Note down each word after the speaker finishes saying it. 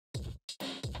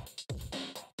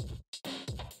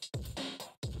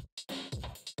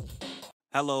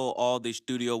Hello, all the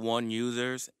Studio One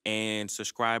users and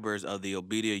subscribers of the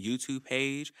OBEDIA YouTube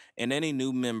page, and any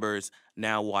new members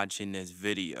now watching this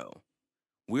video.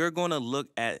 We're going to look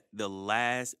at the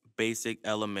last basic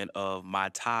element of Mai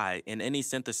Tai in any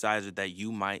synthesizer that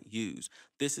you might use.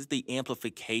 This is the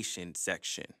amplification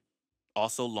section,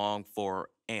 also long for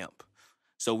amp.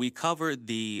 So we covered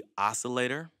the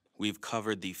oscillator, we've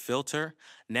covered the filter.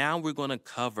 Now we're going to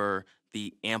cover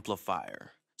the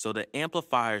amplifier. So the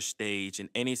amplifier stage in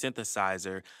any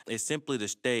synthesizer is simply the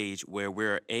stage where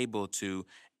we're able to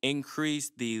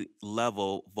increase the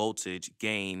level, voltage,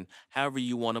 gain, however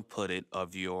you want to put it,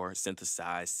 of your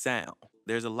synthesized sound.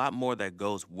 There's a lot more that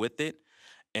goes with it.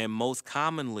 And most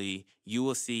commonly, you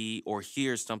will see or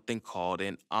hear something called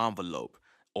an envelope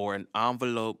or an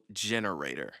envelope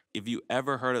generator. If you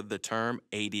ever heard of the term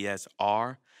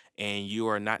ADSR and you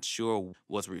are not sure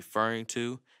what's referring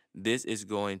to, this is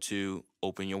going to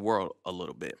open your world a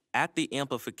little bit. At the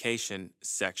amplification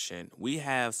section, we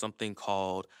have something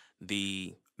called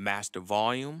the master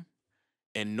volume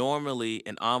and normally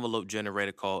an envelope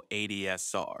generator called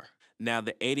ADSR. Now,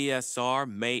 the ADSR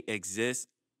may exist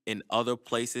in other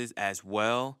places as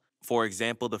well. For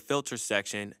example, the filter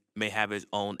section may have its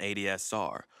own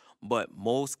ADSR, but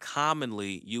most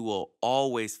commonly, you will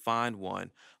always find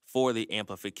one for the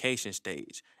amplification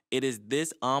stage. It is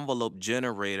this envelope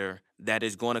generator that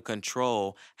is going to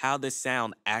control how the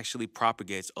sound actually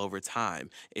propagates over time.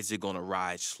 Is it going to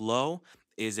rise slow?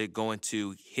 Is it going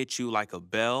to hit you like a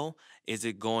bell? Is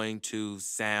it going to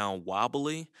sound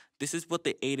wobbly? This is what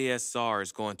the ADSR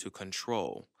is going to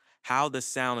control, how the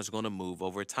sound is going to move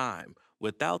over time.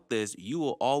 Without this, you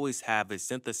will always have a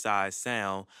synthesized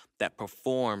sound that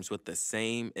performs with the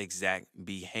same exact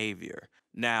behavior.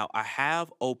 Now, I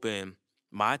have open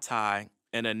Mai Tai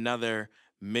and another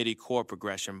MIDI chord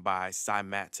progression by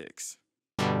Cymatics.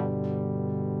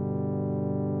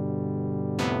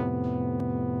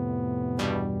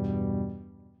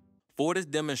 For this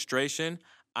demonstration,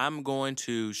 I'm going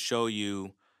to show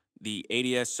you the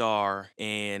ADSR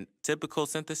in typical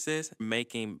synthesis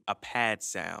making a pad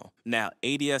sound. Now,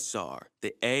 ADSR,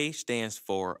 the A stands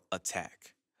for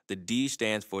attack, the D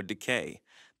stands for decay,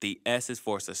 the S is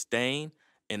for sustain,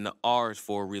 and the R is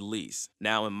for release.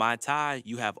 Now, in Mai Tai,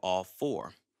 you have all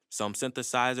four. Some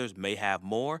synthesizers may have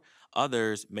more,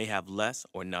 others may have less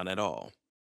or none at all.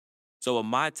 So in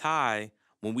Mai Tai,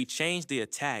 when we change the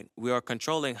attack, we are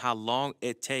controlling how long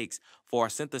it takes for our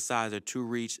synthesizer to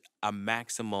reach a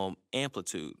maximum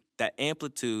amplitude. That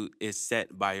amplitude is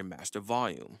set by your master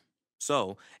volume.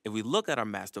 So if we look at our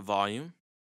master volume,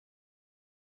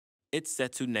 it's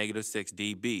set to -6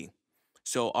 dB.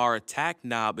 So our attack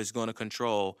knob is going to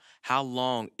control how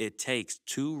long it takes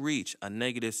to reach a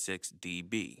 -6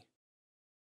 dB.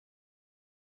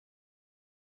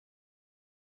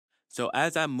 So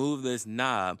as I move this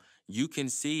knob, you can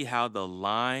see how the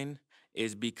line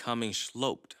is becoming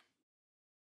sloped.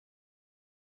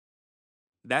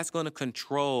 That's going to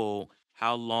control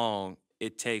how long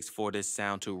it takes for this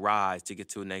sound to rise to get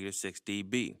to a -6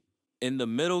 dB. In the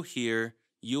middle here,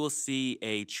 you will see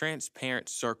a transparent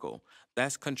circle.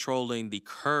 That's controlling the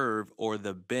curve or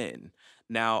the bend.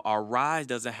 Now, our rise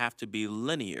doesn't have to be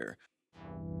linear.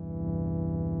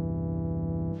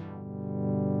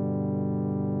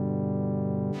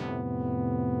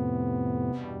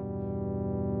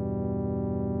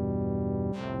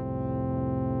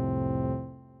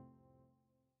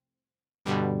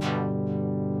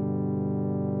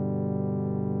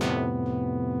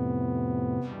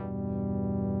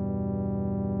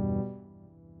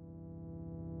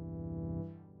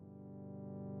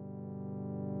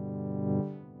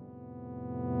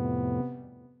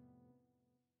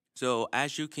 So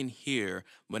as you can hear,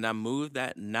 when I move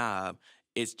that knob,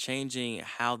 it's changing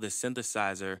how the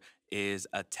synthesizer is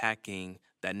attacking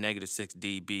that -6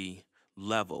 dB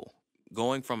level,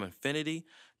 going from infinity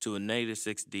to a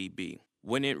 -6 dB.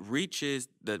 When it reaches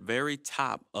the very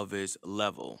top of its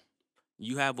level,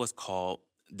 you have what's called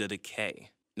the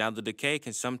decay. Now, the decay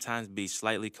can sometimes be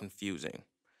slightly confusing.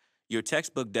 Your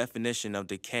textbook definition of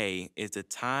decay is the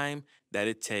time that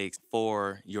it takes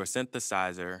for your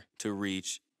synthesizer to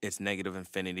reach its negative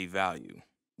infinity value.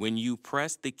 When you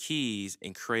press the keys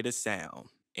and create a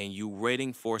sound and you're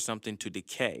waiting for something to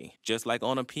decay, just like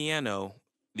on a piano,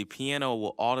 the piano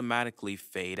will automatically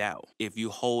fade out. If you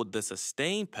hold the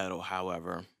sustain pedal,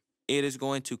 however, it is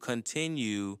going to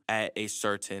continue at a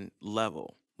certain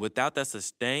level. Without that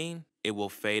sustain, it will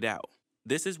fade out.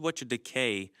 This is what your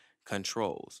decay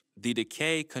controls. The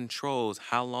decay controls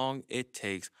how long it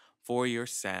takes for your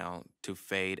sound to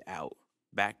fade out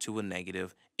back to a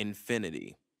negative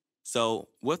infinity. So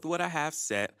with what I have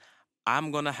set,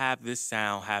 I'm going to have this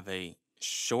sound have a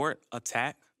short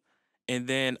attack, and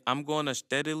then I'm going to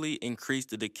steadily increase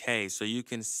the decay so you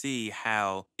can see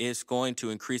how it's going to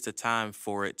increase the time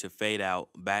for it to fade out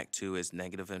back to its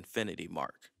negative infinity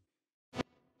mark.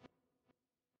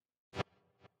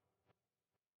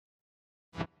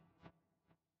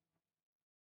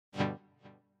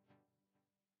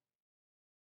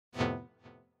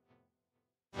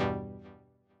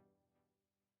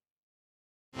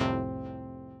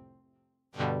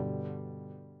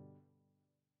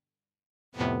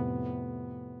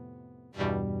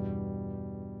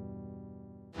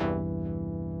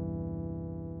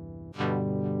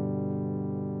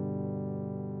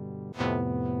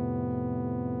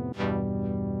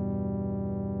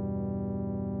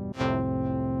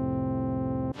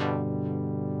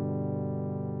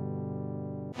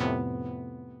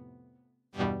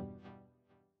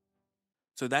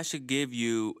 So that should give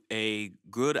you a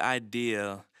good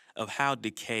idea of how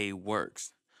decay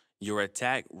works. Your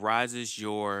attack rises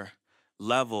your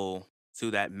level to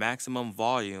that maximum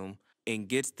volume and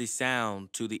gets the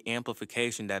sound to the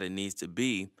amplification that it needs to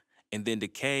be, and then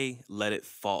decay let it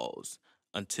falls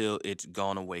until it's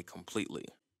gone away completely.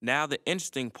 Now the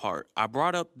interesting part, I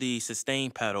brought up the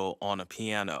sustain pedal on a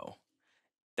piano.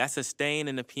 That sustain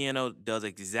in the piano does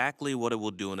exactly what it will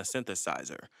do in a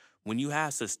synthesizer. When you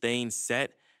have sustain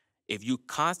set, if you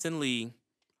constantly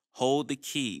hold the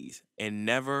keys and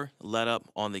never let up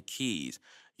on the keys,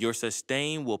 your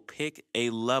sustain will pick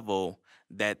a level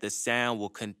that the sound will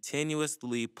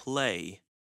continuously play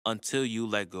until you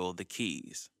let go of the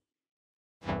keys.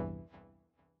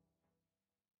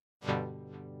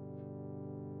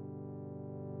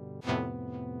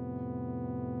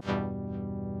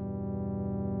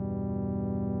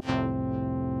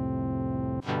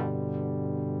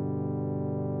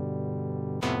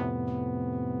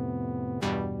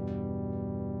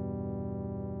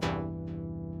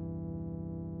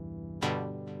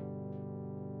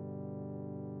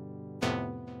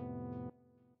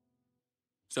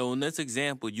 So in this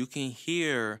example, you can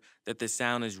hear that the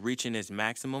sound is reaching its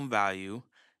maximum value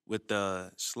with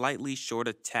the slightly short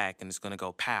attack, and it's going to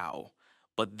go pow.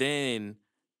 But then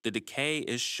the decay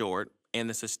is short and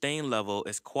the sustain level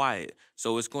is quiet.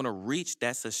 So it's going to reach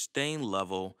that sustain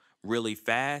level really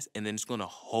fast, and then it's going to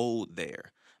hold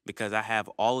there because I have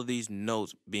all of these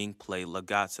notes being played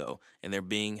legato and they're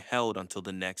being held until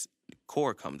the next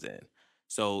chord comes in.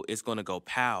 So it's going to go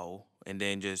pow and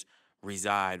then just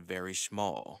reside very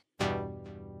small.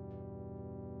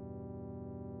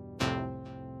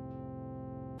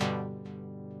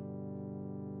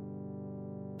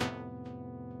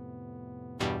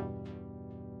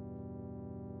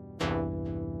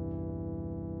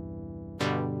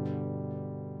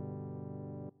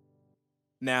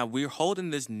 Now we're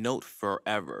holding this note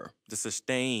forever. The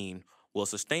sustain will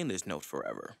sustain this note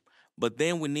forever. But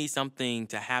then we need something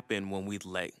to happen when we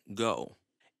let go.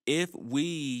 If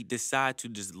we decide to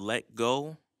just let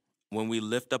go when we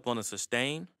lift up on a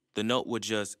sustain, the note would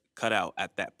just cut out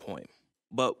at that point.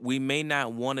 But we may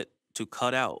not want it to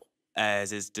cut out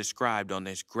as is described on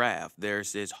this graph.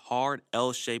 There's this hard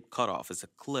L-shaped cutoff. It's a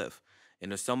cliff.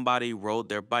 And if somebody rode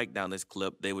their bike down this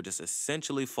cliff, they would just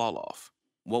essentially fall off.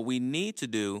 What we need to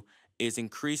do is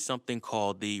increase something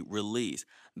called the release.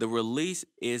 The release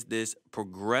is this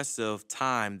progressive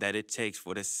time that it takes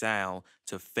for the sound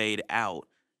to fade out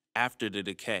after the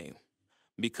decay.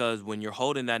 Because when you're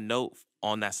holding that note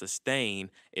on that sustain,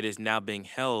 it is now being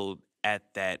held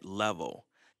at that level.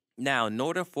 Now, in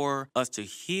order for us to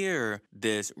hear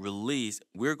this release,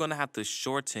 we're going to have to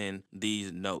shorten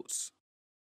these notes.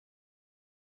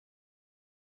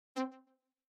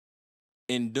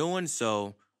 In doing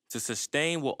so, the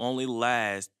sustain will only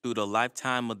last through the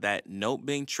lifetime of that note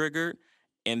being triggered,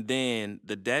 and then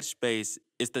the dead space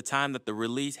is the time that the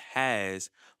release has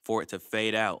for it to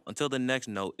fade out until the next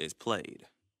note is played.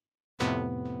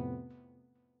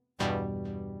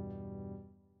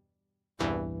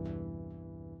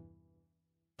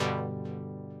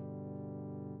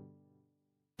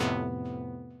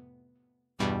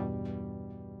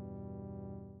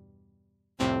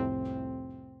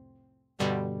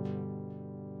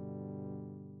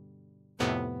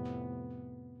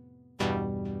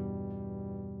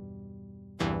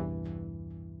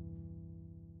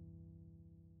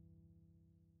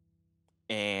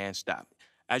 And stop.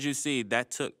 As you see,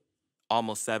 that took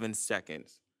almost 7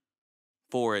 seconds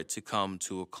for it to come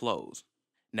to a close.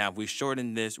 Now, if we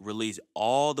shorten this release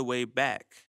all the way back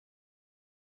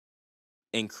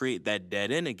and create that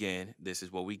dead end again, this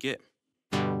is what we get.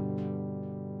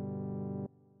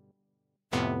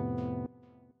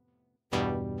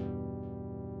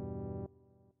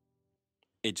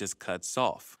 it just cuts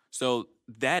off. So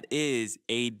that is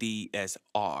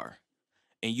ADSR.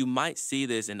 And you might see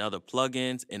this in other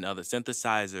plugins and other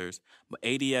synthesizers, but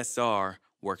ADSR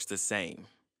works the same.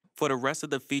 For the rest of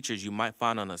the features you might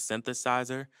find on a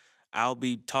synthesizer, I'll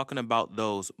be talking about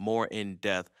those more in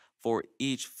depth for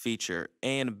each feature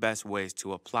and best ways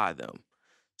to apply them.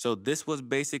 So this was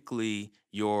basically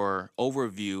your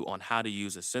overview on how to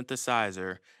use a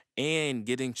synthesizer and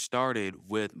getting started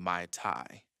with Mai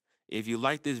Tai. If you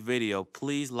like this video,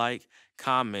 please like,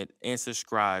 comment, and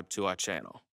subscribe to our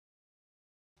channel.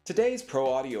 Today's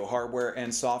pro audio hardware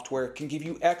and software can give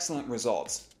you excellent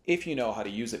results if you know how to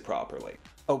use it properly.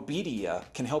 OBEDIA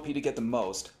can help you to get the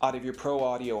most out of your pro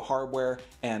audio hardware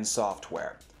and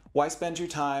software. Why spend your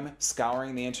time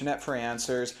scouring the internet for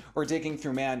answers or digging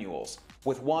through manuals?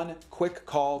 With one quick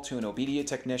call to an OBEDIA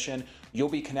technician, you'll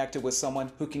be connected with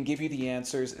someone who can give you the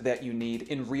answers that you need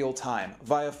in real time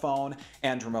via phone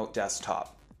and remote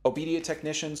desktop. OBEDIA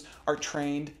technicians are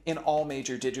trained in all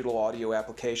major digital audio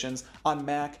applications on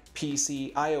Mac,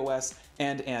 PC, iOS,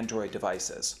 and Android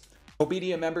devices.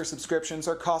 OBEDIA member subscriptions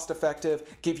are cost-effective,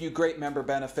 give you great member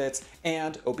benefits,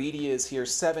 and OBEDIA is here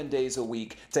 7 days a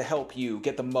week to help you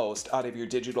get the most out of your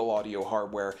digital audio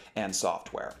hardware and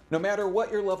software. No matter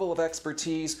what your level of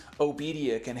expertise,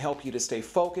 OBEDIA can help you to stay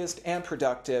focused and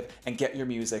productive and get your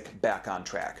music back on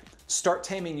track. Start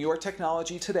taming your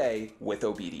technology today with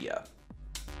OBEDIA.